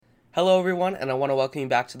Hello, everyone, and I want to welcome you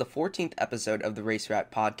back to the 14th episode of the Race Rat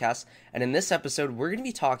Podcast. And in this episode, we're going to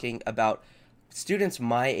be talking about students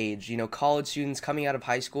my age, college students coming out of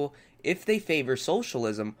high school, if they favor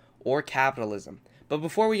socialism or capitalism. But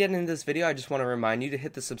before we get into this video, I just want to remind you to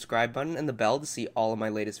hit the subscribe button and the bell to see all of my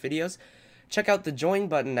latest videos. Check out the join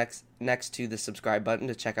button next to the subscribe button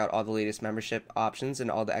to check out all the latest membership options and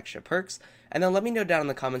all the extra perks. And then let me know down in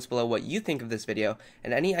the comments below what you think of this video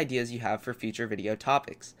and any ideas you have for future video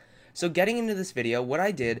topics. So getting into this video, what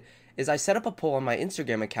I did is I set up a poll on my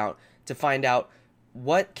Instagram account to find out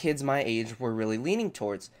what kids my age were really leaning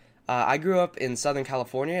towards. I grew up in Southern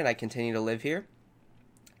California and I continue to live here.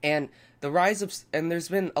 And there's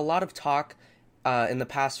been a lot of talk in the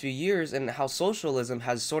past few years and how socialism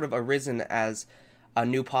has sort of arisen as a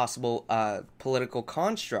new possible political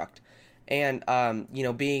construct. And,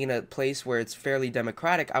 being in a place where it's fairly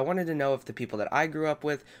democratic, I wanted to know if the people that I grew up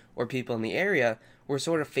with or people in the area were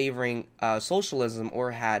sort of favoring socialism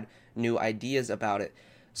or had new ideas about it.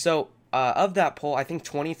 So, of that poll, I think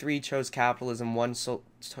 23 chose capitalism, one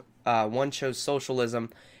chose socialism,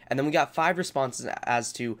 and then we got 5 responses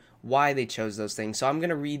as to why they chose those things. So I'm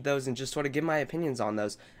going to read those and just sort of give my opinions on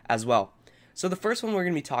those as well. So the first one we're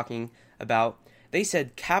going to be talking about, they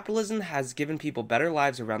said capitalism has given people better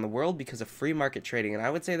lives around the world because of free market trading, and I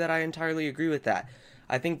would say that I entirely agree with that.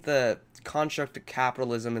 I think the construct of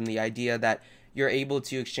capitalism and the idea that you're able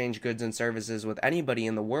to exchange goods and services with anybody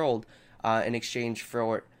in the world in exchange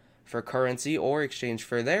for currency or exchange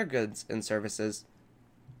for their goods and services,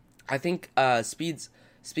 I think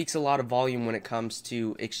speaks a lot of volume when it comes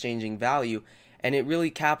to exchanging value,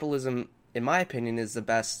 and capitalism, in my opinion, is the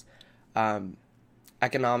best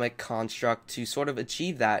economic construct to sort of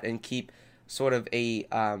achieve that and keep sort of a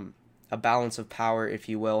balance of power, if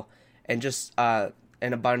you will, and just an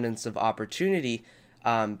abundance of opportunity,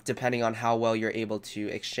 depending on how well you're able to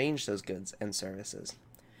exchange those goods and services.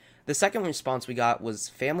 The second response we got was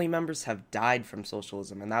family members have died from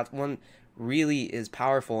socialism, and that one really is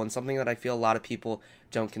powerful and something that I feel a lot of people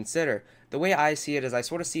don't consider. The way I see it is I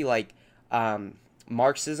sort of see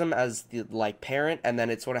Marxism as the parent, and then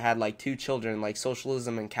it sort of had 2 children, like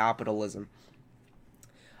socialism and capitalism,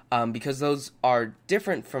 because those are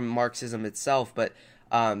different from Marxism itself, but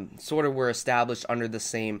sort of were established under the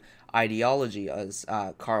same ideology as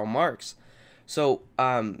Karl Marx. So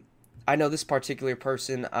I know this particular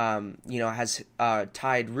person has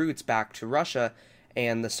tied roots back to Russia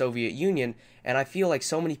and the Soviet Union, and I feel like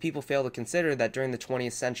so many people fail to consider that during the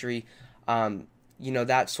 20th century,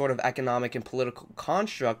 that sort of economic and political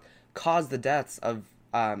construct caused the deaths of,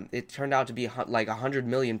 it turned out to be 100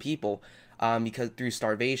 million people, because through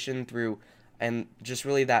starvation, and just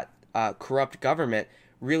really that corrupt government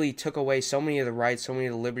really took away so many of the rights, so many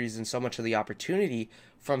of the liberties, and so much of the opportunity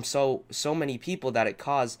from so many people that it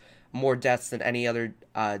caused more deaths than any other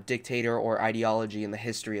dictator or ideology in the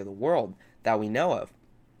history of the world that we know of.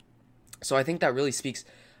 So I think that really speaks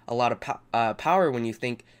a lot of power when you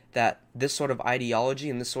think that this sort of ideology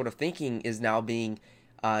and this sort of thinking is now being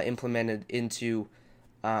implemented into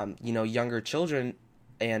younger children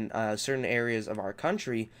and certain areas of our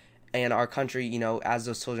country. And our country, as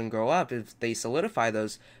those children grow up, if they solidify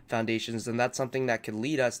those foundations, then that's something that could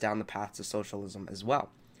lead us down the path to socialism as well.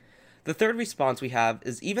 The third response we have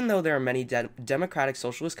is, even though there are many democratic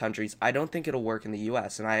socialist countries, I don't think it'll work in the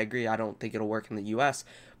U.S. And I agree, I don't think it'll work in the U.S.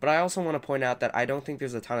 But I also want to point out that I don't think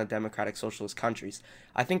there's a ton of democratic socialist countries.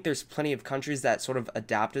 I think there's plenty of countries that sort of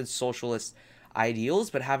adapted socialist ideals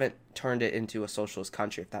but haven't turned it into a socialist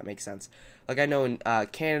country, if that makes sense. Like I know in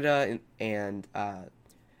Canada and the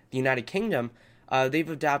United Kingdom, they've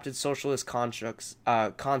adapted socialist concepts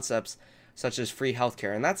such as free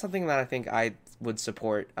healthcare, and that's something that I think I would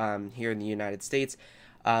support here in the United States.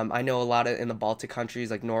 I know a lot in the Baltic countries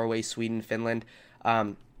like Norway, Sweden, Finland.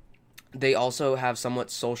 They also have somewhat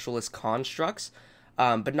socialist constructs,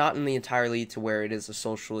 but not in the entirely to where it is a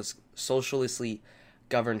socialistly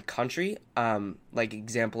governed country. Like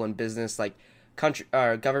example in business,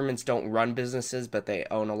 governments don't run businesses, but they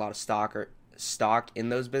own a lot of stock in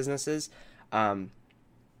those businesses.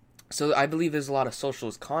 So I believe there's a lot of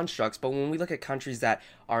socialist constructs, but when we look at countries that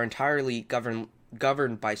are entirely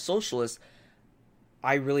governed by socialists,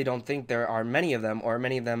 I really don't think there are many of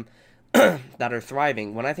them that are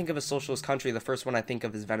thriving. When I think of a socialist country, the first one I think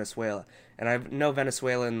of is Venezuela. And I know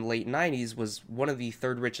Venezuela in the late 90s was one of the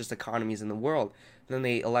third richest economies in the world. Then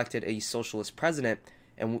they elected a socialist president,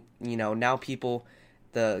 and now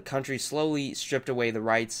the country slowly stripped away the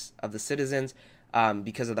rights of the citizens,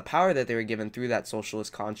 because of the power that they were given through that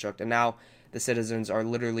socialist construct. And now the citizens are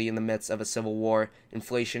literally in the midst of a civil war.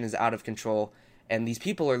 Inflation is out of control. And these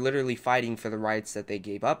people are literally fighting for the rights that they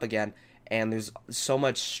gave up again. And there's so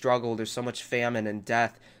much struggle, there's so much famine and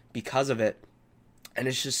death because of it. And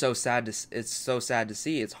it's just so sad it's so sad to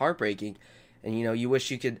see. It's heartbreaking. And you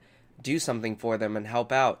wish you could do something for them and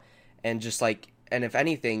help out. And just like, and if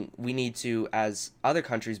anything, we need to, as other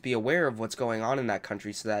countries, be aware of what's going on in that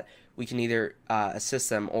country so that we can either assist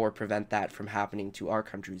them or prevent that from happening to our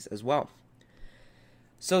countries as well.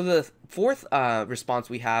 So the fourth response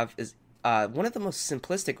we have is one of the most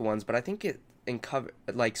simplistic ones, but I think it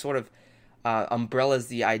umbrellas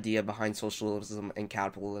the idea behind socialism and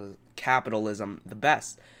capitalism the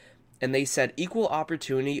best. And they said equal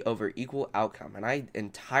opportunity over equal outcome. And I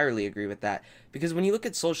entirely agree with that. Because when you look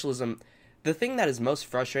at socialism, the thing that is most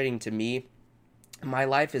frustrating to me in my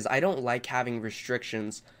life is I don't like having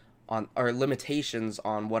restrictions on or limitations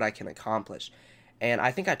on what I can accomplish. And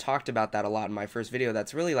I think I talked about that a lot in my first video.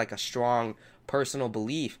 That's really like a strong personal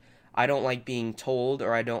belief. I don't like being told,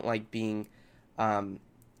 or I don't like being I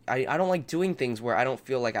don't like doing things where I don't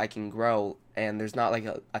feel like I can grow and there's not like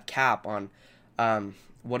a cap on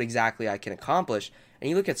what exactly I can accomplish. And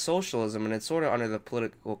you look at socialism, and it's sort of under the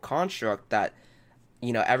political construct that,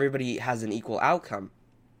 everybody has an equal outcome.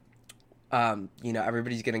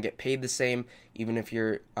 Everybody's going to get paid the same, even if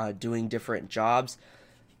you're doing different jobs.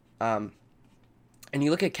 And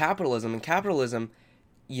you look at capitalism, and capitalism,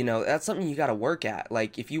 that's something you got to work at.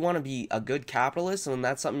 Like, if you want to be a good capitalist, then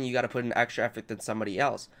that's something you got to put in extra effort than somebody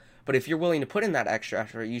else. But if you're willing to put in that extra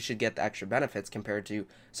effort, you should get the extra benefits compared to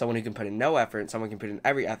someone who can put in no effort, and someone can put in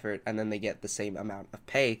every effort, and then they get the same amount of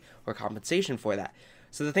pay or compensation for that.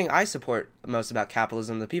 So the thing I support most about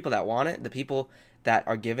capitalism, the people that want it, the people that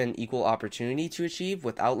are given equal opportunity to achieve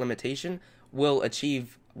without limitation, will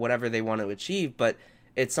achieve whatever they want to achieve, but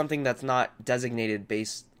it's something that's not designated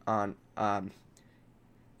based on,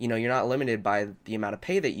 you're not limited by the amount of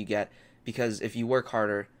pay that you get, because if you work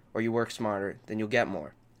harder or you work smarter, then you'll get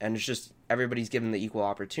more. And it's just everybody's given the equal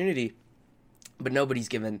opportunity, but nobody's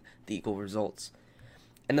given the equal results.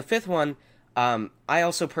 And the fifth one, I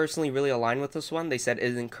also personally really align with this one. They said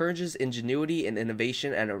it encourages ingenuity and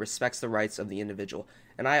innovation, and it respects the rights of the individual.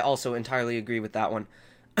 And I also entirely agree with that one.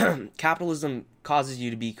 Capitalism causes you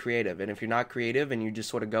to be creative, and if you're not creative and you just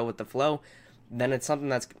sort of go with the flow, then it's something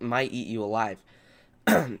that might eat you alive.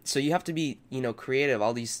 So you have to be, creative.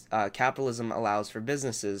 All these capitalism allows for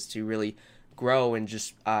businesses to really grow and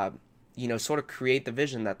just sort of create the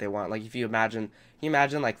vision that they want. Like, if you imagine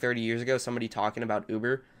like 30 years ago somebody talking about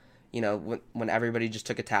Uber, when everybody just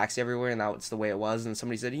took a taxi everywhere, and that's the way it was, and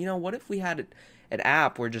somebody said, what if we had an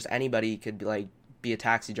app where just anybody could be a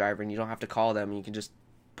taxi driver, and you don't have to call them, and you can just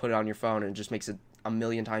put it on your phone, and it just makes it a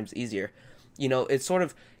million times easier. It's sort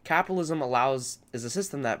of, capitalism is a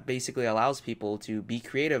system that basically allows people to be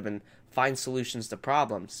creative and find solutions to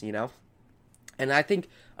problems, And I think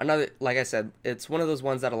like I said, it's one of those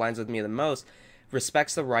ones that aligns with me the most,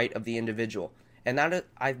 respects the right of the individual. And that,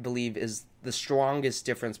 I believe, is the strongest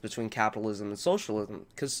difference between capitalism and socialism.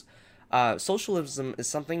 Because socialism is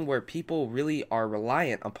something where people really are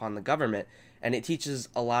reliant upon the government. And it teaches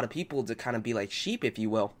a lot of people to kind of be like sheep, if you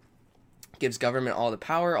will. It gives government all the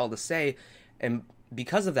power, all the say. And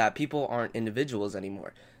because of that, people aren't individuals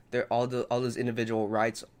anymore. All those individual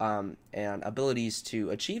rights and abilities to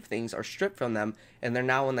achieve things are stripped from them, and they're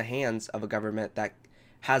now in the hands of a government that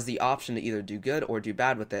has the option to either do good or do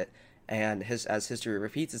bad with it. And as history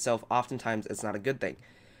repeats itself, oftentimes it's not a good thing.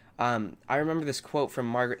 I remember this quote from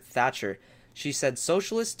Margaret Thatcher. She said,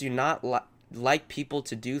 "Socialists do not like people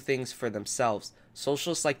to do things for themselves.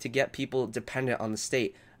 Socialists like to get people dependent on the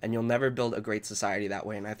state, and you'll never build a great society that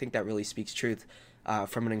way." And I think that really speaks truth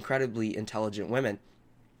from an incredibly intelligent woman.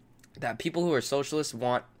 That people who are socialists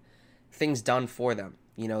want things done for them.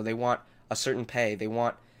 They want a certain pay. They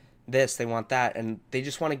want this, they want that, and they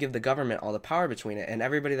just want to give the government all the power between it. And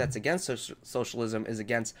everybody that's against socialism is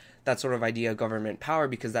against that sort of idea of government power,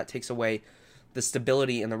 because that takes away the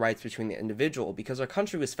stability and the rights between the individual. Because our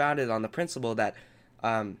country was founded on the principle that,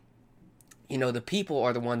 the people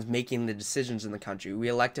are the ones making the decisions in the country. We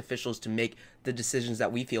elect officials to make the decisions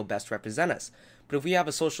that we feel best represent us. But if we have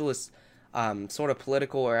a socialist sort of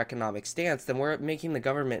political or economic stance, then we're making the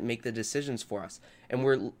government make the decisions for us. And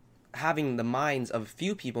we're having the minds of a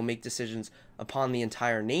few people make decisions upon the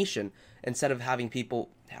entire nation, instead of having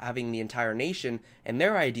the entire nation and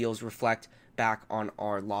their ideals reflect back on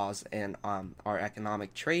our laws and our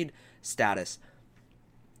economic trade status.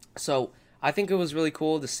 So I think it was really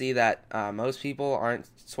cool to see that most people aren't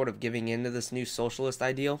sort of giving into this new socialist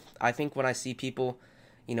ideal. I think when I see people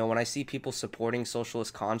supporting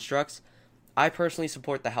socialist constructs, I personally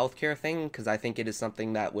support the healthcare thing, because I think it is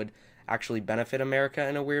something that would actually benefit America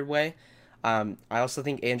in a weird way. I also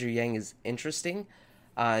think Andrew Yang is interesting.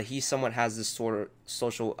 He somewhat has this sort of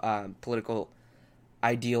social, political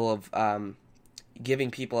ideal of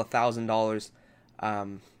giving people $1,000,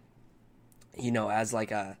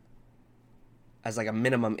 as like a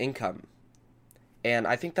minimum income, and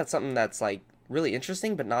I think that's something that's like really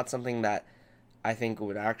interesting, but not something that I think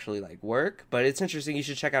would actually like work. But it's interesting. You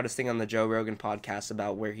should check out his thing on the Joe Rogan podcast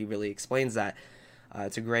about where he really explains that.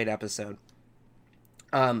 It's a great episode.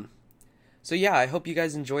 So yeah, I hope you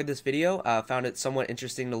guys enjoyed this video. Found it somewhat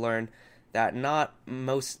interesting to learn that not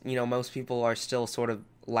most people are still sort of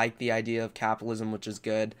like the idea of capitalism, which is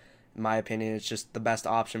good. In my opinion, it's just the best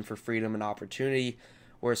option for freedom and opportunity.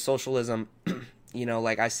 Whereas socialism,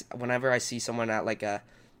 like whenever I see someone at like a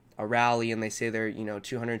rally and they say they're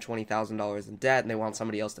 $220,000 in debt and they want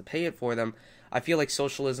somebody else to pay it for them, I feel like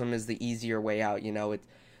socialism is the easier way out.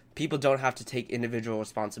 People don't have to take individual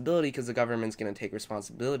responsibility because the government's going to take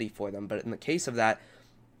responsibility for them. But in the case of that,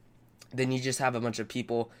 then you just have a bunch of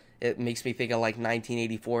people. It makes me think of like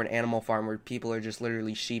 1984, an Animal Farm, where people are just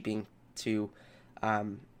literally sheeping to,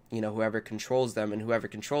 whoever controls them, and whoever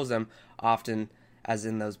controls them often, as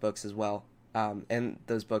in those books as well, and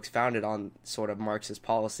those books founded on sort of Marxist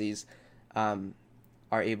policies, are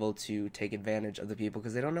able to take advantage of the people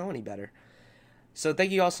because they don't know any better. So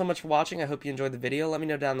thank you all so much for watching. I hope you enjoyed the video. Let me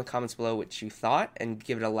know down in the comments below what you thought, and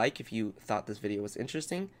give it a like if you thought this video was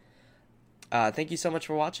interesting. Thank you so much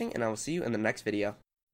for watching, and I will see you in the next video.